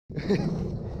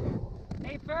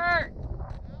Hey Bert,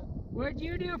 what'd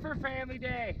you do for Family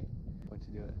Day? What'd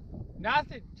you do it?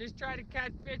 Nothing, just try to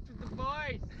catch fish with the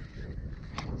boys.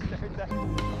 Start that.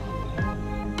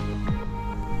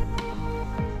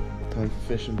 Time for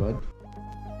fishing, bud.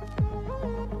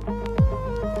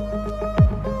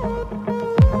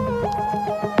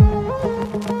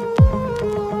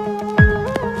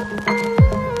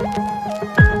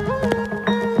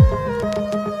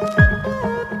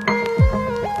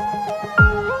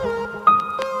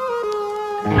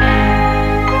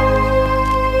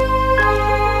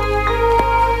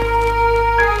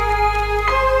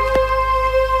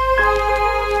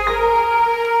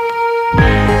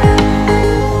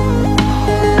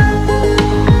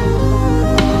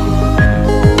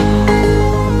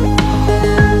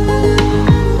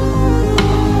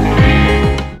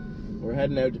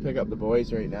 Heading out to pick up the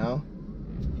boys right now.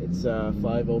 It's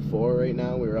 5:04 right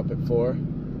now. We were up at 4.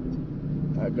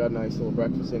 Got a nice little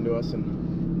breakfast into us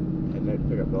and heading out to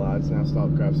pick up the lads now.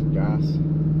 Stop, grab some gas,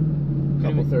 a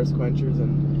couple thirst quenchers,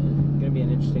 and Gonna be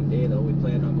an interesting day though. We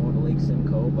planned on going to Lake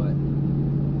Simcoe, but I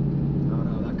don't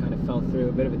know, that kind of fell through.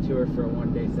 A bit of a tour for a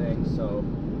one-day thing, so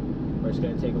we're just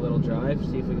gonna take a little drive,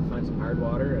 see if we can find some hard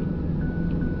water,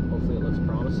 and hopefully it looks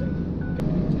promising.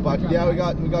 but yeah, we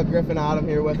got Griffin Adam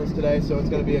here with us today, so it's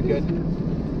gonna be a good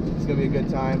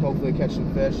time. Hopefully catch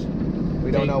some fish.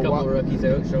 We don't know what. Take a couple rookies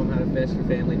out, show them how to fish for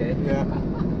Family Day. Yeah.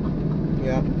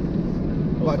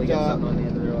 Hopefully But get something on the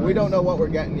end of their we don't lines. know what we're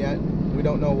getting yet. We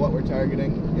don't know what we're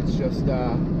targeting. It's just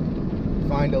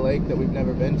find a lake that we've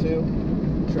never been to,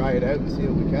 try it out and see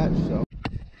what we catch. So,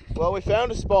 well, we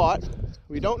found a spot.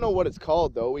 We don't know what it's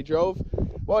called though. We drove.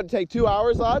 What, did it take 2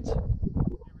 hours, lads?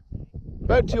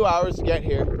 About 2 hours to get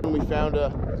here. And we found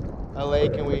a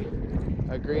lake and we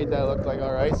agreed that it looked like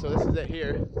all right. So this is it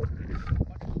here.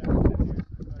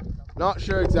 Not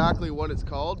sure exactly what it's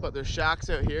called, but there's shacks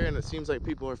out here and it seems like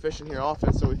people are fishing here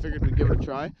often, so we figured we'd give it a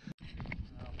try.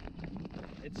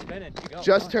 It's spinning. Go,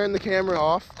 Just turned the camera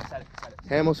off. Set it.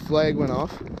 Hamo's flag went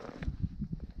off.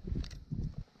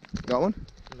 Got one?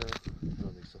 No, I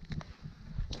don't think so.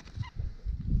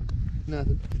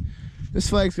 Nothing. This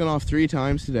flag's gone off 3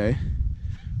 times today.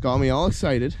 Got me all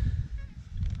excited.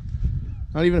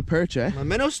 Not even a perch, eh? My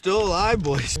minnow's still alive,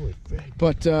 boys.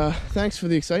 But thanks for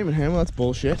the excitement, Hamo. That's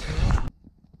bullshit.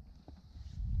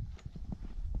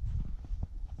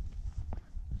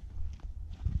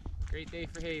 Great day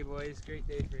for hay, boys. Great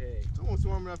day for hay. It's almost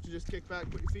warm enough to just kick back,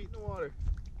 put your feet in the water.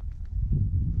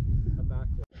 Come back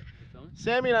to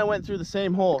Sammy and I went through the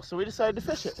same hole, so we decided to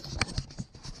fish it.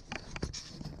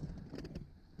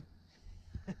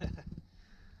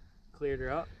 Cleared her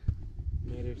up.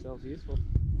 Made ourselves useful.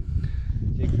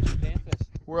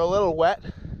 We're a little wet,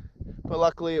 but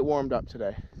luckily it warmed up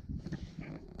today.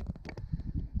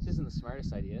 This isn't the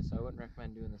smartest idea, so I wouldn't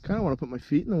recommend doing this. Kind of want to put my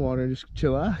feet in the water and just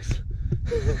chillax.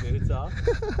 Boots off.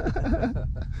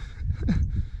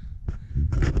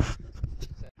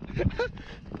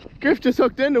 Griff just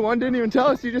hooked into one, didn't even tell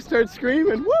us. He just started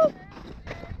screaming. Woo!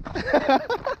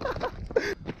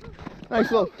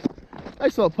 Nice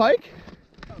little pike.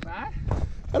 Not bad.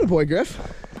 Atta boy, Griff.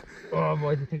 Oh,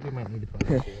 boys, I think we might need to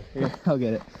put Here, I'll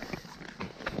get it.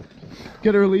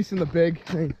 Get a release in the big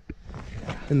thing.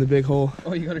 In the big hole.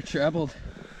 Oh, you got her trebled.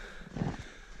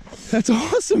 That's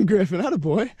awesome, Griffin. Atta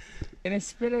boy. And it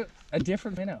spit out a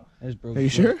different minnow. Are you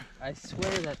sure? I swear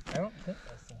that I don't think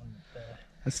that's the one.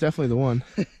 That's definitely the one.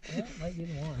 Yeah, it might be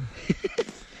the one.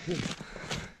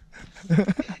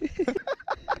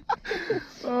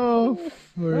 Oh,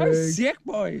 That was frig. sick,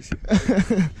 boys.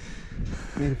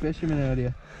 Made a fisherman out of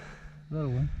you.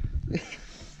 Little one.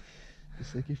 A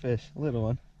sicky fish. A little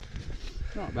one.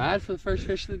 Not bad for the first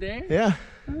fish of the day. Yeah,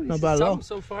 At least not it's bad at all. something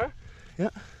so far. Yeah.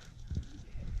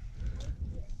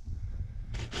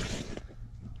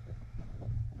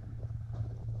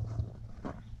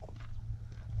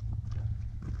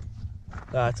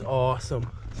 That's awesome.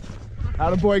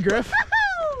 Atta boy, Griff.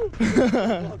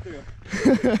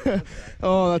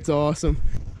 Oh, that's awesome.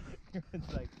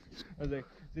 It's like, I was like,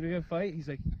 did we get a fight? He's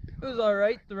like, it was all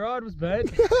right. The rod was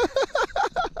bent.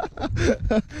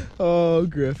 Oh,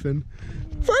 Griffin.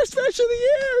 First fish of the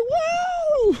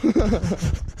year.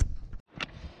 Woo!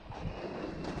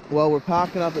 Well, we're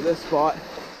packing up at this spot.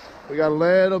 We got a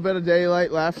little bit of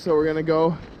daylight left, so we're gonna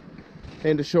go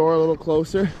into shore a little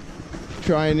closer,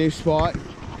 try a new spot,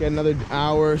 get another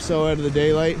hour or so out of the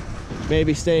daylight,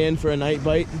 maybe stay in for a night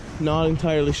bite. Not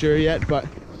entirely sure yet, but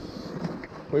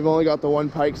we've only got the one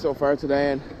pike so far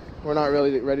today, and we're not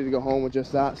really ready to go home with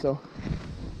just that, so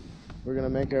we're gonna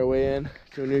make our way in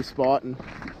to a new spot and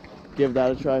give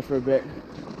that a try for a bit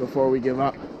before we give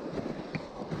up.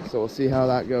 So we'll see how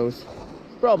that goes.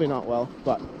 Probably not well,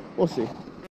 but we'll see.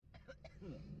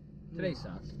 Today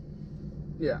sucks.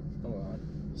 Yeah. Oh, God.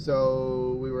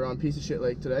 So we were on Piece of Shit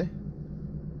Lake today.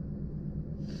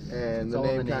 And It's the all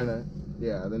name the name. kind of,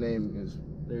 yeah, the name is,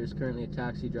 There's currently a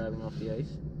taxi driving off the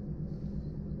ice.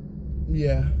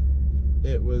 yeah,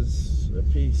 it was a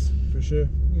piece for sure.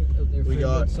 Out there We for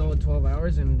got- about solid 12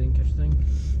 hours and didn't catch a thing.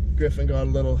 Griffin got a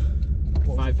little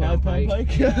 5-pound pike.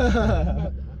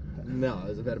 pike. No, it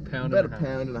was about a pound About and a a half.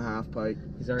 pound and a half pike.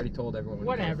 He's already told everyone.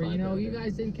 Whatever, you know, you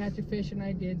guys didn't catch a fish and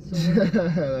I did, so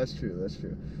That's true, that's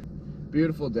true.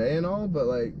 Beautiful day and all, but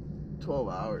like 12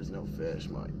 hours, no fish,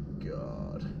 my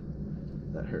God.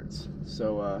 That hurts.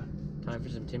 So, Time for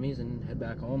some Timmies and head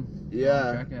back home. yeah.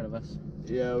 Long track ahead of us.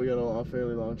 Yeah, we got a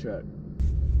fairly long track.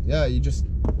 Yeah,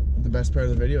 the best part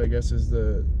of the video, I guess, is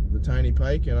the tiny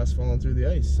pike and us falling through the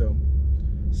ice. So,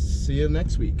 see you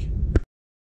next week.